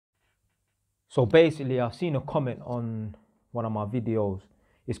So basically, I've seen a comment on one of my videos.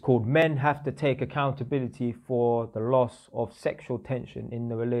 It's called "Men Have to Take Accountability for the Loss of Sexual Tension in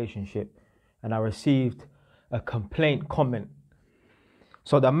the Relationship." And I received a complaint comment.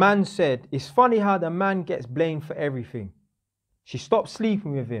 So the man said, "It's funny how the man gets blamed for everything. She stopped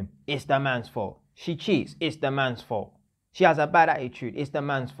sleeping with him. It's the man's fault. She cheats. It's the man's fault. She has a bad attitude. It's the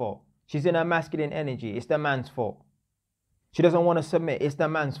man's fault. She's in her masculine energy. It's the man's fault. She doesn't want to submit. It's the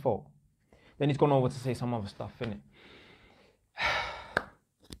man's fault." Then he's gone over to say some other stuff, innit?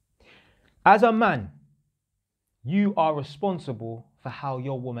 As a man, you are responsible for how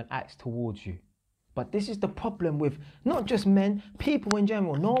your woman acts towards you. But this is the problem with not just men, people in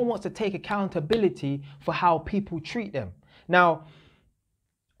general. No one wants to take accountability for how people treat them. Now,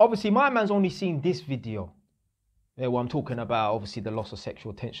 obviously, my man's only seen this video. What I'm talking about, obviously, the loss of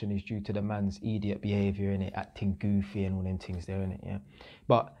sexual tension is due to the man's idiot behavior, innit? Acting goofy and all them things there, innit? Yeah.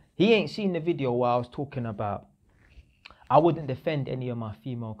 But he ain't seen the video where I was talking about I wouldn't defend any of my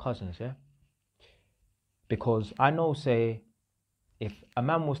female cousins, yeah? Because I know, say, if a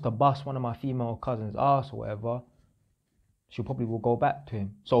man was to bust one of my female cousins' ass or whatever, she probably will go back to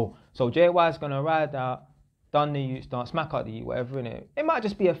him. So JY's gonna ride out, done the youth, start smack out the youth, whatever, innit? It might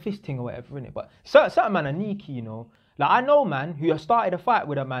just be a fisting or whatever, innit? But certain man are sneaky, you know? Like, I know man who started a fight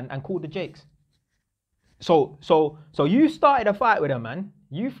with a man and called the Jakes. So you started a fight with a man,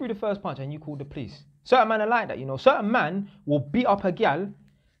 you threw the first punch and you called the police. Certain men are like that, you know. Certain man will beat up a gal,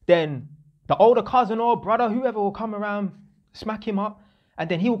 then the older cousin or brother, whoever will come around, smack him up,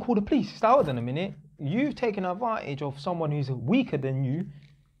 and then he will call the police. It's like, hold on a minute. You've taken advantage of someone who's weaker than you,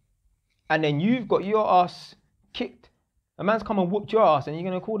 and then you've got your ass kicked. A man's come and whooped your ass and you're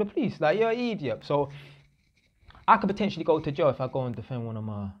going to call the police. Like, you're an idiot. So I could potentially go to jail if I go and defend one of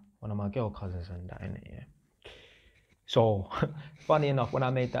my girl cousins and that, innit, yeah. So, funny enough, when I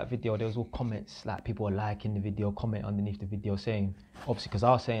made that video, there was all comments, like people were liking the video, comment underneath the video saying, obviously, because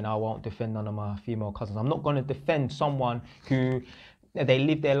I was saying I won't defend none of my female cousins. I'm not going to defend someone who, they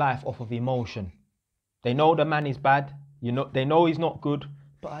live their life off of emotion. They know the man is bad, you know, they know he's not good,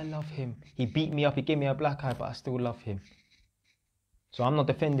 but I love him. He beat me up, he gave me a black eye, but I still love him. So I'm not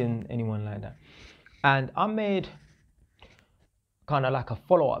defending anyone like that. And I made kind of like a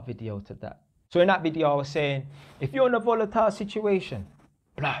follow-up video to that. So in that video, I was saying, if you're in a volatile situation,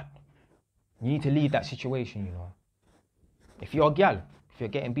 blood, you need to leave that situation, you know. If you're a gal, if you're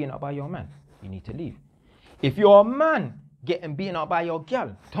getting beaten up by your man, you need to leave. If you're a man getting beaten up by your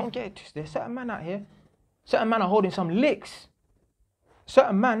gal, don't get it twisted. There's certain men out here, certain men are holding some licks.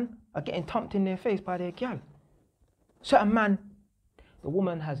 Certain men are getting thumped in their face by their gal. Certain man, the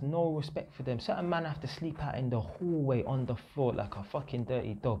woman has no respect for them. Certain men have to sleep out in the hallway on the floor like a fucking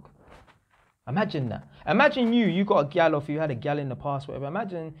dirty dog. Imagine that. Imagine you got a gal, or if you had a gal in the past, whatever.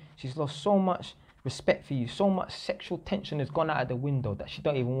 Imagine she's lost so much respect for you, so much sexual tension has gone out of the window that she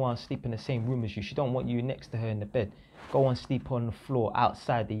don't even want to sleep in the same room as you. She don't want you next to her in the bed. Go and sleep on the floor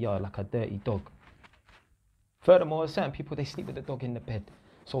outside the yard like a dirty dog. Furthermore, certain people, they sleep with the dog in the bed.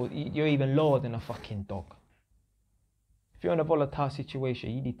 So you're even lower than a fucking dog. If you're in a volatile situation,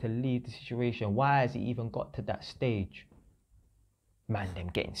 you need to leave the situation. Why has it even got to that stage? Man, them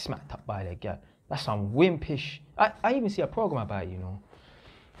getting smacked up by their girl. That's some wimpish. I even see a program about it, you know.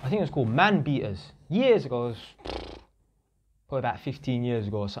 I think it's called Man Beaters. Years ago, it was probably about 15 years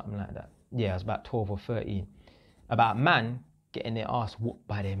ago or something like that. Yeah, it was about 12 or 13. About man getting their ass whooped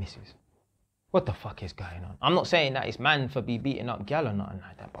by their missus. What the fuck is going on? I'm not saying that it's man for be beating up gal or nothing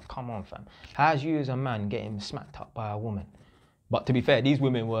like that, but come on, fam. How's you as a man getting smacked up by a woman? But to be fair, these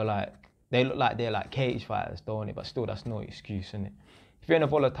women were like, they look like they're like cage fighters, don't they? But still, that's no excuse, isn't it? If you're in a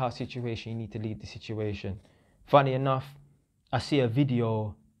volatile situation, you need to leave the situation. Funny enough, I see a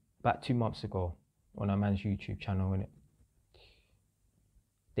video about 2 months ago on a man's YouTube channel, innit?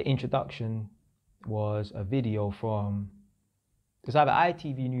 The introduction was a video from, it was either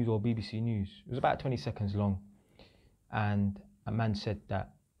ITV News or BBC News. It was about 20 seconds long. And a man said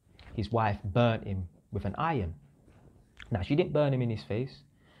that his wife burnt him with an iron. Now, she didn't burn him in his face.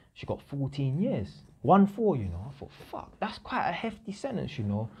 She got 14 years. 1-4, you know. I thought, fuck, that's quite a hefty sentence, you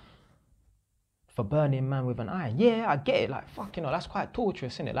know, for burning a man with an iron. Yeah, I get it. Like, fuck, you know, that's quite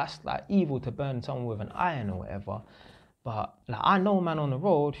torturous, isn't it? That's like evil to burn someone with an iron or whatever. But like, I know a man on the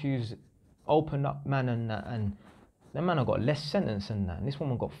road who's opened up man and that, and the man have got less sentence than that. And this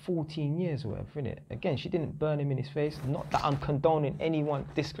woman got 14 years or whatever, innit? Again, she didn't burn him in his face. Not that I'm condoning anyone.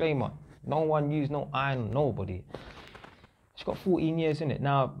 Disclaimer. No one used no iron on nobody. She got 14 years in it.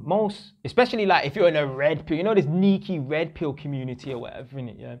 Now, most, especially like if you're in a red pill, you know this sneaky red pill community or whatever, in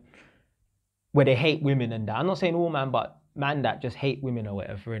it, yeah, where they hate women and that. I'm not saying all man, but man that just hate women or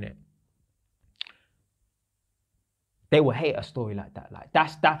whatever, in it. They will hate a story like that. Like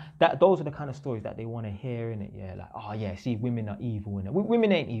those are the kind of stories that they want to hear, innit? Yeah, like, oh yeah, see, women are evil, innit?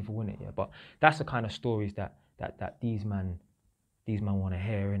 Women ain't evil, innit? Yeah, but that's the kind of stories that these man want to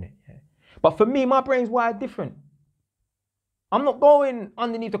hear, innit? Yeah. But for me, my brain's wired different. I'm not going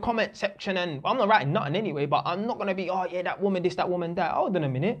underneath the comment section and I'm not writing nothing anyway, but I'm not gonna be, oh yeah, that woman this, that woman that. Hold on a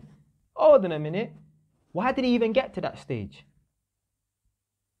minute. Why did he even get to that stage?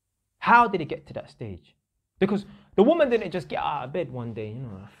 How did he get to that stage? Because the woman didn't just get out of bed one day, you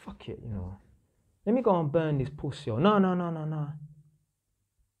know, fuck it, you know. Let me go and burn this pussy. No.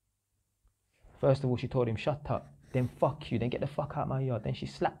 First of all, she told him, shut up. Then fuck you. Then get the fuck out of my yard. Then she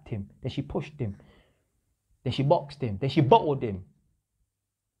slapped him. Then she pushed him. Then she boxed him. Then she bottled him.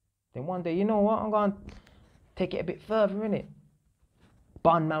 Then one day, you know what? I'm going to take it a bit further, innit?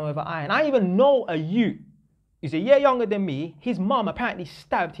 Bun man with an iron. I even know a youth. He's a year younger than me. His mum apparently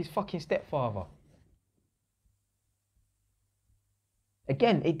stabbed his fucking stepfather.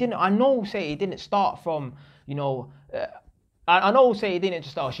 Again, it didn't. I know, say it didn't start from, you know. I know, say it didn't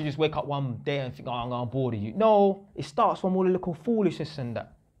just start. She just wake up one day and think, oh, I'm gonna border you. No, it starts from all the little foolishness and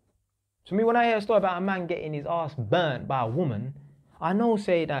that. So me, when I hear a story about a man getting his ass burnt by a woman, I know,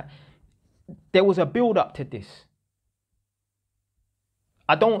 say that there was a build up to this.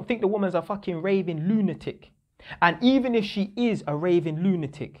 I don't think the woman's a fucking raving lunatic. And even if she is a raving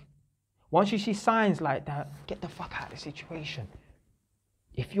lunatic, once you see signs like that, get the fuck out of the situation.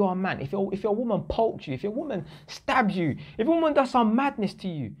 If you're a man, if your woman pokes you, if your woman stabs you, if a woman does some madness to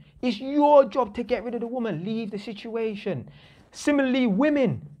you, it's your job to get rid of the woman, leave the situation. Similarly,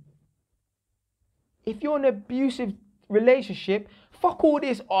 women, if you're in an abusive relationship, fuck all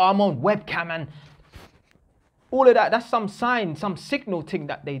this, oh, I'm on webcam and all of that. That's some sign, some signal thing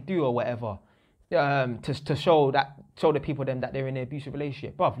that they do or whatever, to show the people them that they're in an abusive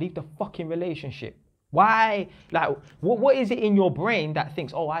relationship. Bruv, leave the fucking relationship. Why? Like, what is it in your brain that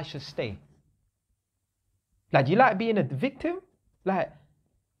thinks, oh, I should stay? Like, do you like being a victim? Like,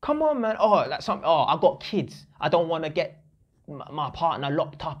 come on, man. Oh, I got kids. I don't want to get my partner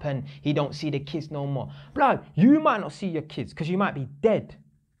locked up and he don't see the kids no more. Blood, you might not see your kids because you might be dead.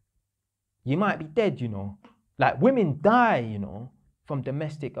 You might be dead, you know. Like, women die, you know, from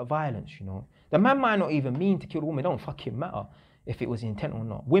domestic violence, you know. The man might not even mean to kill the woman. It don't fucking matter if it was intent or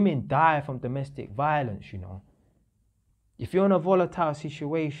not. Women die from domestic violence, you know. If you're in a volatile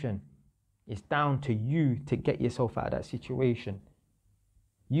situation, it's down to you to get yourself out of that situation.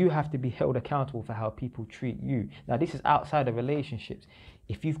 You have to be held accountable for how people treat you. Now, this is outside of relationships.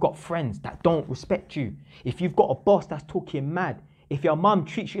 If you've got friends that don't respect you, if you've got a boss that's talking mad, if your mum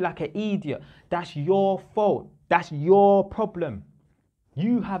treats you like an idiot, that's your fault. That's your problem.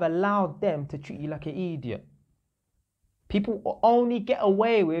 You have allowed them to treat you like an idiot. People only get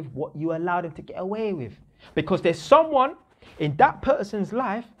away with what you allow them to get away with. Because there's someone in that person's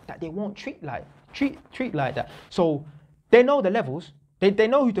life that they won't treat like that. So they know the levels. They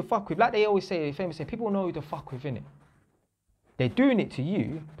know who to fuck with. Like they always say, famously, people know who to fuck with, innit? They're doing it to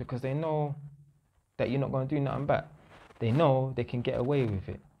you because they know that you're not going to do nothing back. They know they can get away with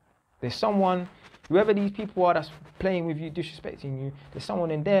it. There's someone, whoever these people are that's playing with you, disrespecting you, there's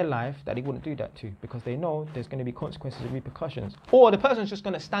someone in their life that they wouldn't do that to because they know there's going to be consequences and repercussions. Or the person's just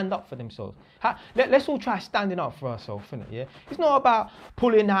going to stand up for themselves. Let's all try standing up for ourselves, innit? Yeah? It's not about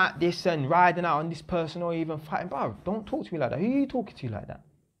pulling out this and riding out on this person or even fighting. Bro, don't talk to me like that. Who are you talking to like that?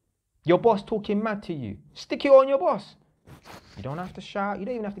 Your boss talking mad to you. Stick it on your boss. You don't have to shout. You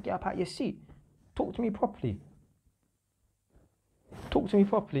don't even have to get up out your seat. Talk to me properly. Talk to me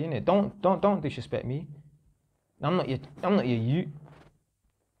properly, innit? Don't disrespect me. I'm not your you.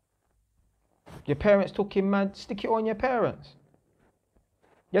 Your parents talking mad, stick it on your parents.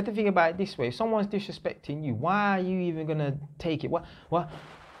 You have to think about it this way. If someone's disrespecting you, why are you even gonna take it? Why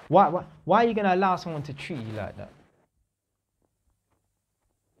are you gonna allow someone to treat you like that?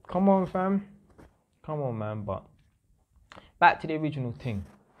 Come on, fam. Come on, man. But back to the original thing.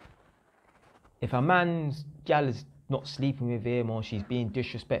 If a man's gal is not sleeping with him or she's being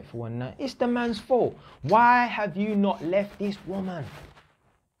disrespectful and that, it's the man's fault. Why have you not left this woman?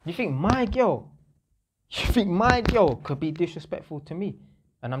 You think my girl could be disrespectful to me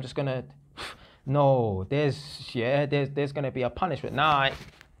and I'm just gonna, no, there's gonna be a punishment. Nah, I'm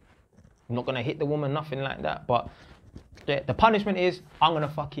not gonna hit the woman, nothing like that, but the punishment is I'm gonna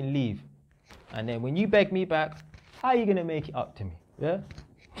fucking leave. And then when you beg me back, how are you gonna make it up to me? Yeah?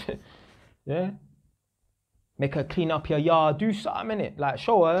 Yeah? Make her clean up your yard, do something in it. Like,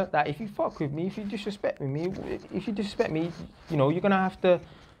 show her that if you fuck with me, if you disrespect me, you know, you're gonna have to.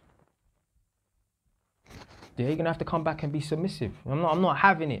 Yeah, you're gonna have to come back and be submissive. I'm not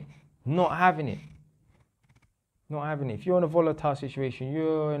having it. I'm not having it. Not having it. If you're in a volatile situation,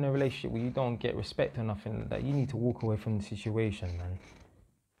 you're in a relationship where you don't get respect or nothing like that, you need to walk away from the situation, man.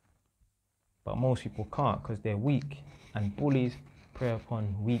 But most people can't because they're weak. And bullies prey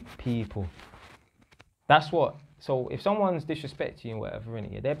upon weak people. That's what. So if someone's disrespecting you and whatever,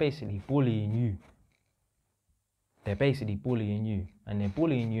 innit, they're basically bullying you. They're basically bullying you. And they're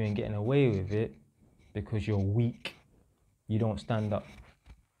bullying you and getting away with it because you're weak. You don't stand up.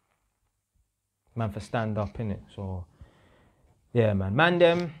 Man for stand up, innit? So, yeah, man. Man,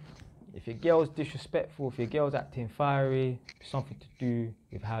 them, if your girl's disrespectful, if your girl's acting fiery, something to do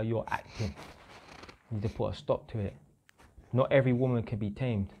with how you're acting. You need to put a stop to it. Not every woman can be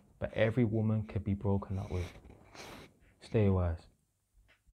tamed, but every woman can be broken up with. Stay wise.